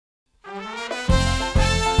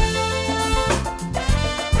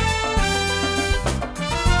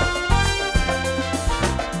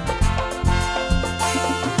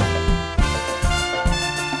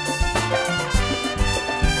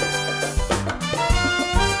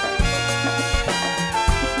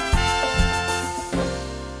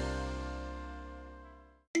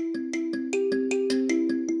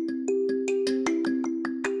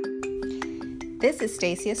This is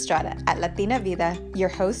Stacey Estrada at Latina Vida, your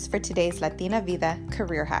host for today's Latina Vida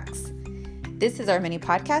Career Hacks. This is our mini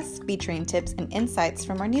podcast featuring tips and insights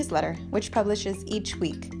from our newsletter, which publishes each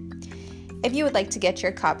week. If you would like to get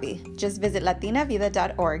your copy, just visit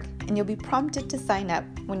latinavida.org and you'll be prompted to sign up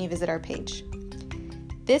when you visit our page.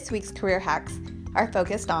 This week's career hacks are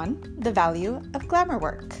focused on the value of glamour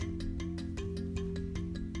work.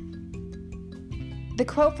 The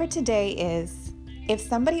quote for today is, "If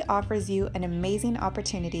somebody offers you an amazing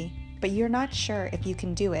opportunity, but you're not sure if you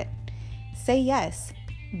can do it, say yes,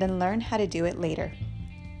 then learn how to do it later."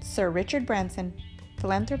 Sir Richard Branson,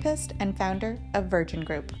 philanthropist and founder of Virgin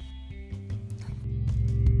Group.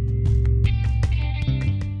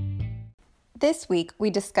 This week,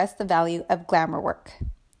 we discussed the value of glamour work.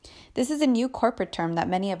 This is a new corporate term that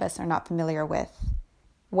many of us are not familiar with.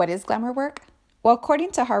 What is glamour work? Well,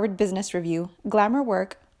 according to Harvard Business Review, glamour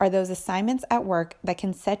work are those assignments at work that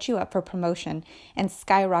can set you up for promotion and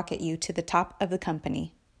skyrocket you to the top of the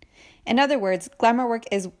company. In other words, glamour work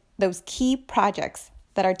is those key projects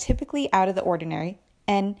that are typically out of the ordinary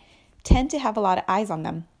and tend to have a lot of eyes on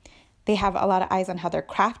them. They have a lot of eyes on how they're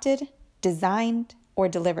crafted, designed, or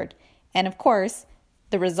delivered, and of course,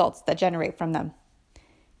 the results that generate from them.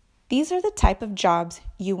 These are the type of jobs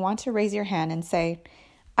you want to raise your hand and say,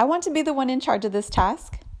 "I want to be the one in charge of this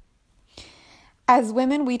task." As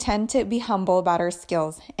women, we tend to be humble about our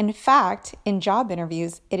skills. In fact, in job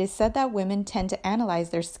interviews, it is said that women tend to analyze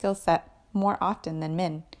their skill set more often than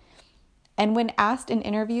men. And when asked in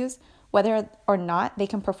interviews whether or not they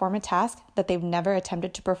can perform a task that they've never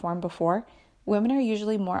attempted to perform before, women are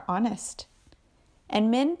usually more honest.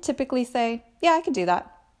 And men typically say, "Yeah, I can do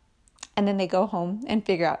that." And then they go home and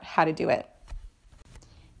figure out how to do it.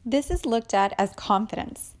 This is looked at as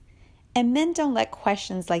confidence, and men don't let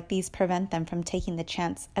questions like these prevent them from taking the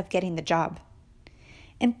chance of getting the job.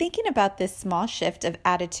 In thinking about this small shift of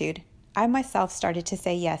attitude, I myself started to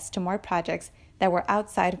say yes to more projects that were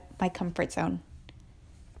outside my comfort zone.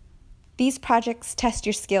 These projects test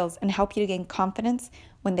your skills and help you to gain confidence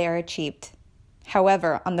when they are achieved.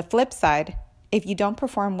 However, on the flip side, if you don't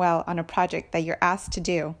perform well on a project that you're asked to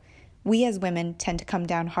do, we as women tend to come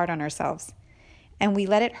down hard on ourselves. And we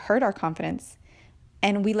let it hurt our confidence.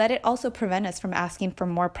 And we let it also prevent us from asking for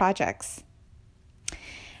more projects.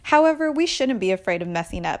 However, we shouldn't be afraid of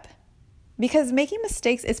messing up, because making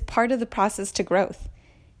mistakes is part of the process to growth.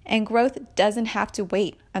 And growth doesn't have to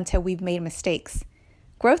wait until we've made mistakes.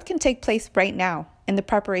 Growth can take place right now in the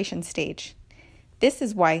preparation stage. This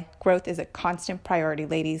is why growth is a constant priority,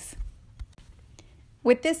 ladies.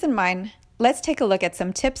 With this in mind, let's take a look at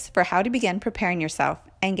some tips for how to begin preparing yourself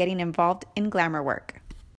and getting involved in glamour work.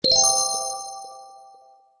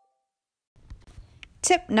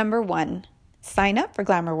 Tip number 1, sign up for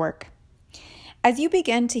glamour work. As you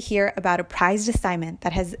begin to hear about a prized assignment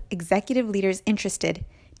that has executive leaders interested,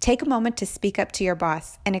 take a moment to speak up to your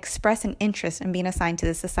boss and express an interest in being assigned to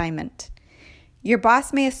this assignment. Your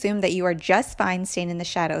boss may assume that you are just fine staying in the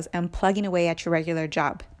shadows and plugging away at your regular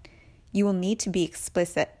job. You will need to be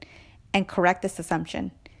explicit and correct this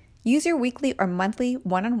assumption. Use your weekly or monthly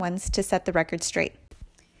one-on-ones to set the record straight.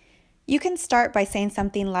 You can start by saying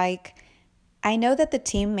something like, "I know that the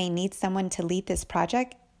team may need someone to lead this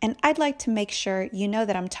project, and I'd like to make sure you know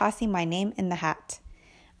that I'm tossing my name in the hat.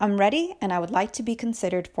 I'm ready, and I would like to be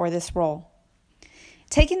considered for this role."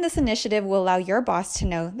 Taking this initiative will allow your boss to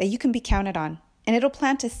know that you can be counted on, and it'll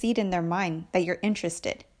plant a seed in their mind that you're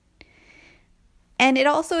interested. And it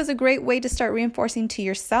also is a great way to start reinforcing to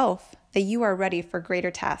yourself that you are ready for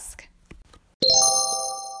greater tasks.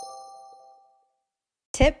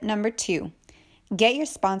 Tip number 2, get your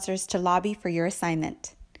sponsors to lobby for your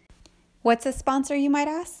assignment. What's a sponsor, you might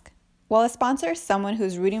ask? Well, a sponsor is someone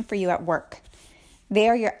who's rooting for you at work. They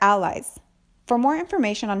are your allies. For more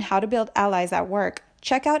information on how to build allies at work,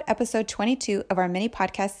 check out episode 22 of our mini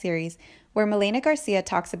podcast series, where Milena Garcia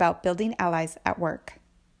talks about building allies at work.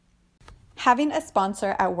 Having a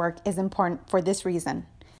sponsor at work is important for this reason.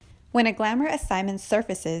 When a glamour assignment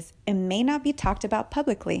surfaces, it may not be talked about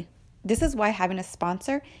publicly. This is why having a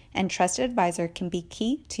sponsor and trusted advisor can be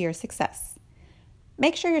key to your success.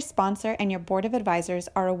 Make sure your sponsor and your board of advisors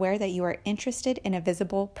are aware that you are interested in a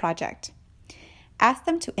visible project. Ask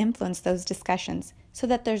them to influence those discussions so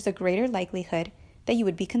that there's a greater likelihood that you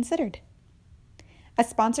would be considered. A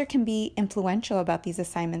sponsor can be influential about these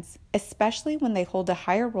assignments, especially when they hold a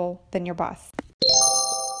higher role than your boss.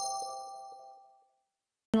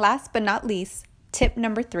 And last but not least, tip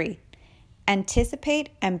number 3, anticipate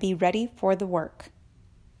and be ready for the work.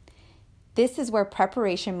 This is where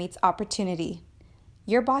preparation meets opportunity.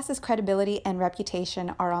 Your boss's credibility and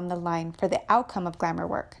reputation are on the line for the outcome of glamour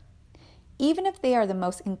work. even if they are the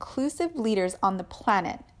most inclusive leaders on the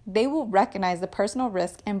planet, they will recognize the personal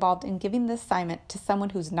risk involved in giving the assignment to someone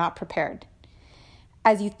who's not prepared.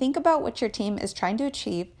 As you think about what your team is trying to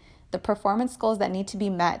achieve, the performance goals that need to be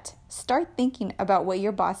met, start thinking about what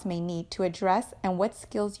your boss may need to address and what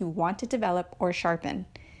skills you want to develop or sharpen.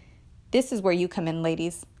 This is where you come in,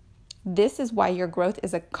 ladies. This is why your growth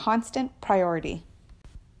is a constant priority.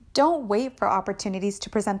 Don't wait for opportunities to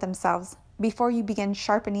present themselves before you begin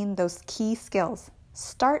sharpening those key skills.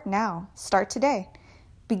 Start now. Start today.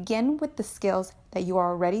 Begin with the skills that you are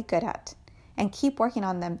already good at and keep working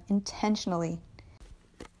on them intentionally.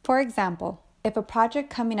 For example, if a project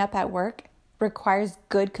coming up at work requires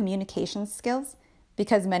good communication skills,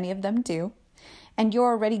 because many of them do, and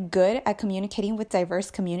you're already good at communicating with diverse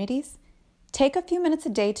communities, take a few minutes a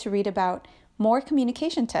day to read about more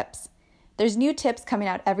communication tips. There's new tips coming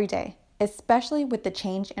out every day, especially with the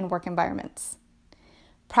change in work environments.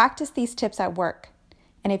 Practice these tips at work,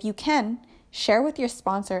 and if you can, share with your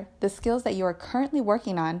sponsor the skills that you are currently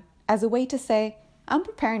working on as a way to say, I'm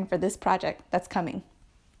preparing for this project that's coming.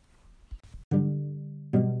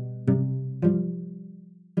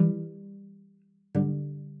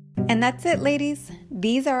 And that's it, ladies.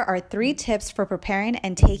 These are our 3 tips for preparing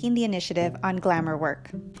and taking the initiative on glamour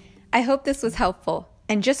work. I hope this was helpful.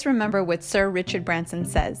 And just remember what Sir Richard Branson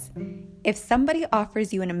says. If somebody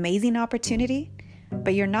offers you an amazing opportunity,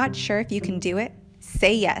 but you're not sure if you can do it,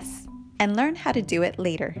 say yes and learn how to do it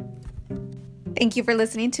later. Thank you for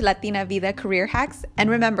listening to Latina Vida Career Hacks. And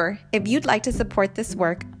remember, if you'd like to support this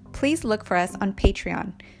work, please look for us on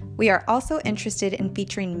Patreon. We are also interested in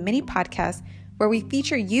featuring mini podcasts where we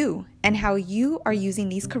feature you and how you are using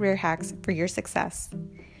these career hacks for your success.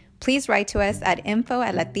 Please write to us at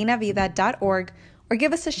info@latinavida.org or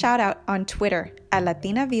give us a shout out on Twitter at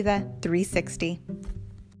LatinaVida360.